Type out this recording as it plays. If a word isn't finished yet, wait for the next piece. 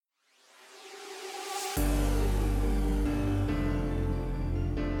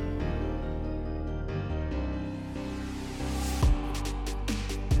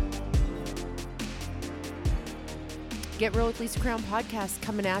Get Real with Lisa Crown podcast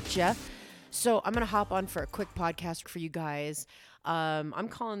coming at you. So I'm going to hop on for a quick podcast for you guys. I'm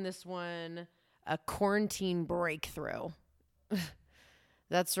calling this one a quarantine breakthrough.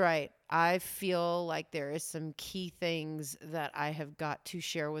 That's right. I feel like there is some key things that I have got to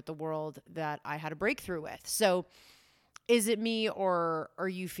share with the world that I had a breakthrough with. So is it me, or are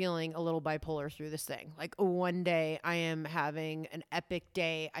you feeling a little bipolar through this thing? Like one day I am having an epic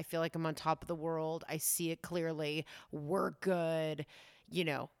day. I feel like I'm on top of the world. I see it clearly. We're good. You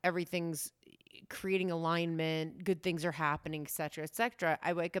know, everything's creating alignment. Good things are happening, et cetera, et cetera.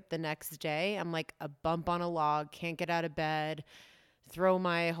 I wake up the next day. I'm like a bump on a log. Can't get out of bed. Throw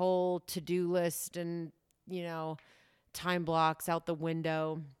my whole to-do list and, time blocks out the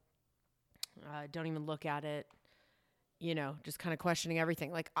window. Don't even look at it. Just kind of questioning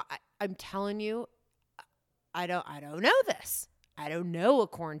everything. Like I'm telling you, I don't know this. I don't know a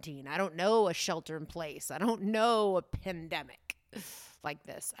quarantine. I don't know a shelter in place. I don't know a pandemic like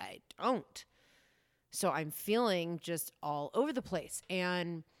this. I don't. So I'm feeling just all over the place.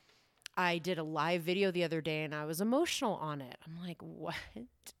 And I did a live video the other day and I was emotional on it. I'm like, what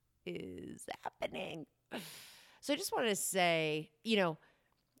is happening? So I just wanted to say,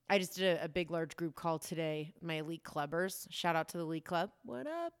 I just did a big, large group call today, my elite clubbers. Shout out to the elite club. What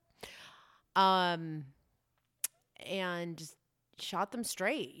up? And just shot them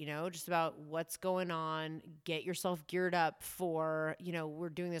straight, just about what's going on. Get yourself geared up for, we're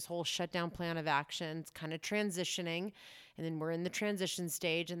doing this whole shutdown plan of action. It's kind of transitioning. And then we're in the transition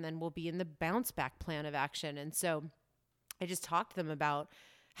stage, and then we'll be in the bounce back plan of action. And so I just talked to them about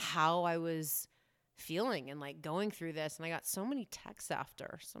how I was feeling and like going through this. And I got so many texts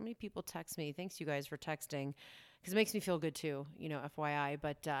after. So many people text me. Thanks you guys for texting, because it makes me feel good too, FYI.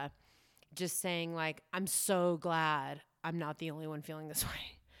 But just saying like, I'm so glad I'm not the only one feeling this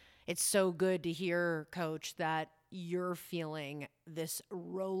way. It's so good to hear, Coach, that you're feeling this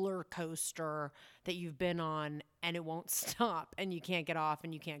roller coaster that you've been on and it won't stop and you can't get off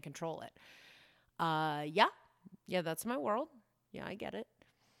and you can't control it. Yeah, that's my world. Yeah, I get it.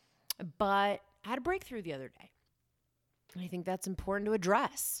 But I had a breakthrough the other day. And I think that's important to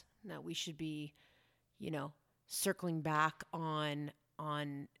address. That we should be, circling back on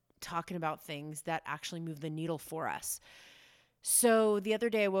talking about things that actually move the needle for us. So the other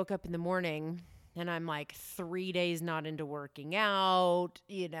day I woke up in the morning and I'm like 3 days not into working out,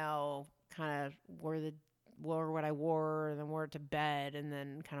 kind of wore what I wore and then wore it to bed and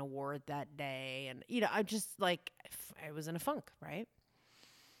then kind of wore it that day. And, I just like, I was in a funk, right?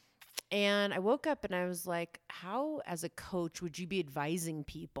 And I woke up and I was like, how, as a coach, would you be advising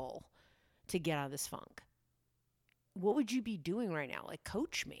people to get out of this funk? What would you be doing right now? Like,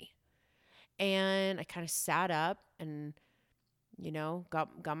 coach me. And I kind of sat up and,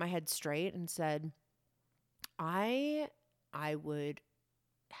 got my head straight and said, I would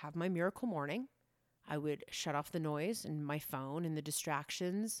have my miracle morning. I would shut off the noise and my phone and the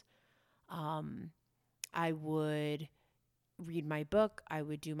distractions. I would read my book. I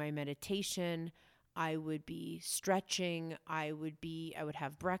would do my meditation. I would be stretching. I would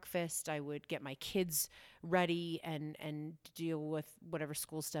have breakfast. I would get my kids ready and deal with whatever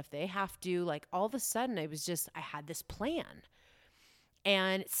school stuff they have to. Like all of a sudden I had this plan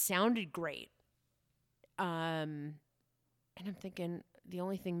and it sounded great. And I'm thinking the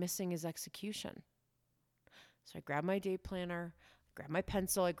only thing missing is execution. So I grabbed my day planner, grabbed my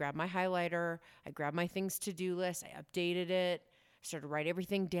pencil, I grabbed my highlighter, I grabbed my things to-do list, I updated it, I started to write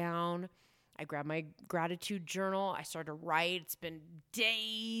everything down. I grabbed my gratitude journal. I started to write. It's been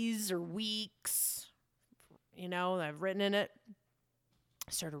days or weeks, I've written in it.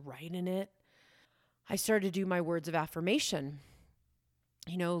 I started writing it. I started to do my words of affirmation,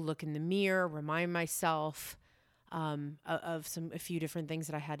 look in the mirror, remind myself of a few different things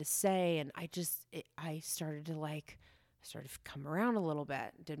that I had to say. And I started to come around a little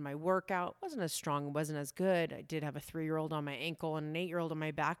bit. Did my workout. Wasn't as strong, wasn't as good. I did have a 3-year-old on my ankle and an 8-year-old on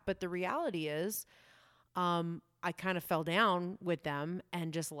my back. But the reality is, I kind of fell down with them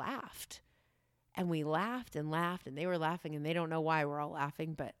and just laughed. And we laughed and laughed and they were laughing and they don't know why we're all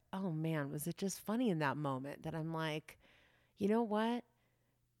laughing. But, oh man, was it just funny in that moment that I'm like, you know what?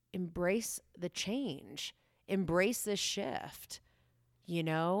 Embrace the change. Embrace the shift,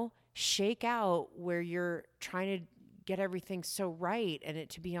 shake out where you're trying to get everything so right and it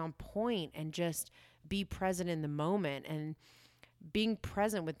to be on point and just be present in the moment. And being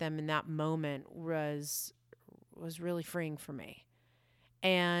present with them in that moment was really freeing for me.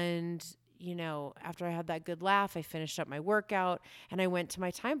 And, after I had that good laugh, I finished up my workout and I went to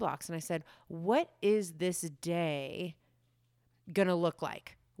my time blocks and I said, what is this day going to look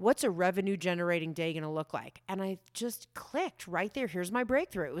like? what's a revenue generating day going to look like? And I just clicked right there. Here's my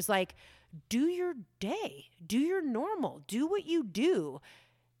breakthrough. It was like, do your day, do your normal, do what you do,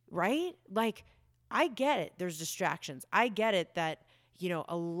 right? Like, I get it. There's distractions. I get it that,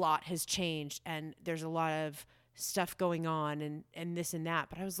 a lot has changed and there's a lot of stuff going on and this and that.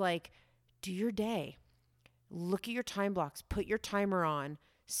 But I was like, do your day. Look at your time blocks, put your timer on,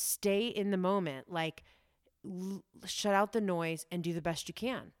 stay in the moment, like shut out the noise and do the best you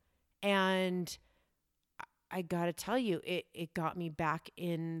can. And I got to tell you, it got me back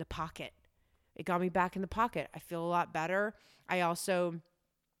in the pocket. It got me back in the pocket. I feel a lot better. I also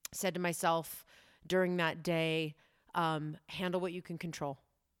said to myself during that day, handle what you can control,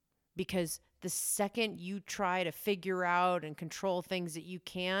 because the second you try to figure out and control things that you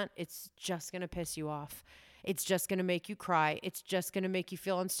can't, it's just going to piss you off. It's just going to make you cry. It's just going to make you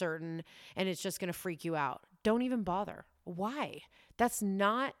feel uncertain, and it's just going to freak you out. Don't even bother. Why? It's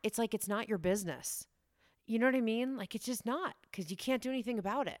not your business. You know what I mean? Like, it's just not, because you can't do anything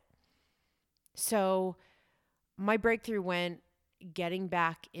about it. So my breakthrough went getting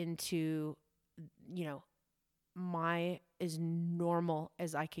back into, my as normal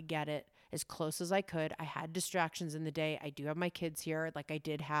as I could get it, as close as I could. I had distractions in the day. I do have my kids here. Like, I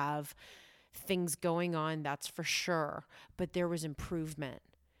did have things going on, that's for sure. But there was improvement.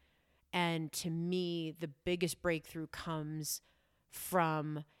 And to me, the biggest breakthrough comes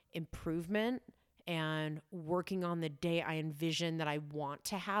from improvement and working on the day I envision that I want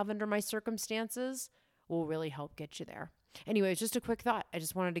to have under my circumstances will really help get you there. Anyway, just a quick thought. I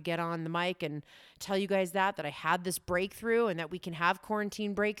just wanted to get on the mic and tell you guys that I had this breakthrough, and that we can have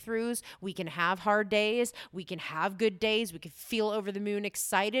quarantine breakthroughs. We can have hard days. We can have good days. We can feel over the moon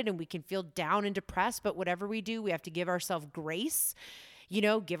excited, and we can feel down and depressed. But whatever we do, we have to give ourselves grace,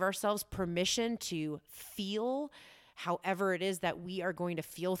 give ourselves permission to feel however it is that we are going to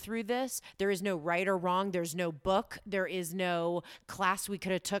feel through this. There is no right or wrong. There's no book. There is no class we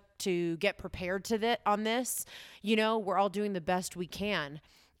could have took to get prepared on this. We're all doing the best we can.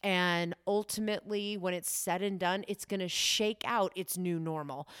 And ultimately, when it's said and done, it's going to shake out its new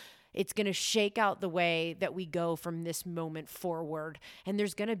normal. It's going to shake out the way that we go from this moment forward. And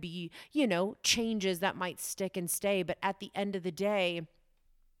there's going to be, changes that might stick and stay. But at the end of the day,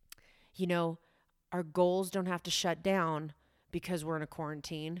 our goals don't have to shut down because we're in a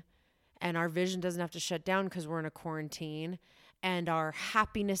quarantine, and our vision doesn't have to shut down because we're in a quarantine, and our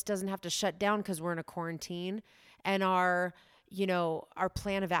happiness doesn't have to shut down because we're in a quarantine, and our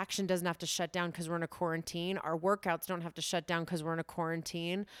plan of action doesn't have to shut down because we're in a quarantine. Our workouts don't have to shut down because we're in a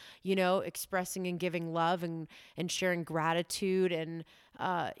quarantine. Expressing and giving love and sharing gratitude and,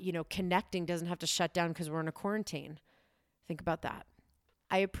 connecting doesn't have to shut down because we're in a quarantine. Think about that.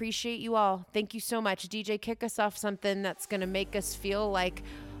 I appreciate you all. Thank you so much. DJ, kick us off something that's going to make us feel like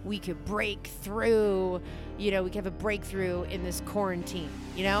we could break through, we could have a breakthrough in this quarantine,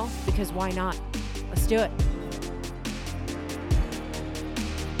 because why not? Let's do it.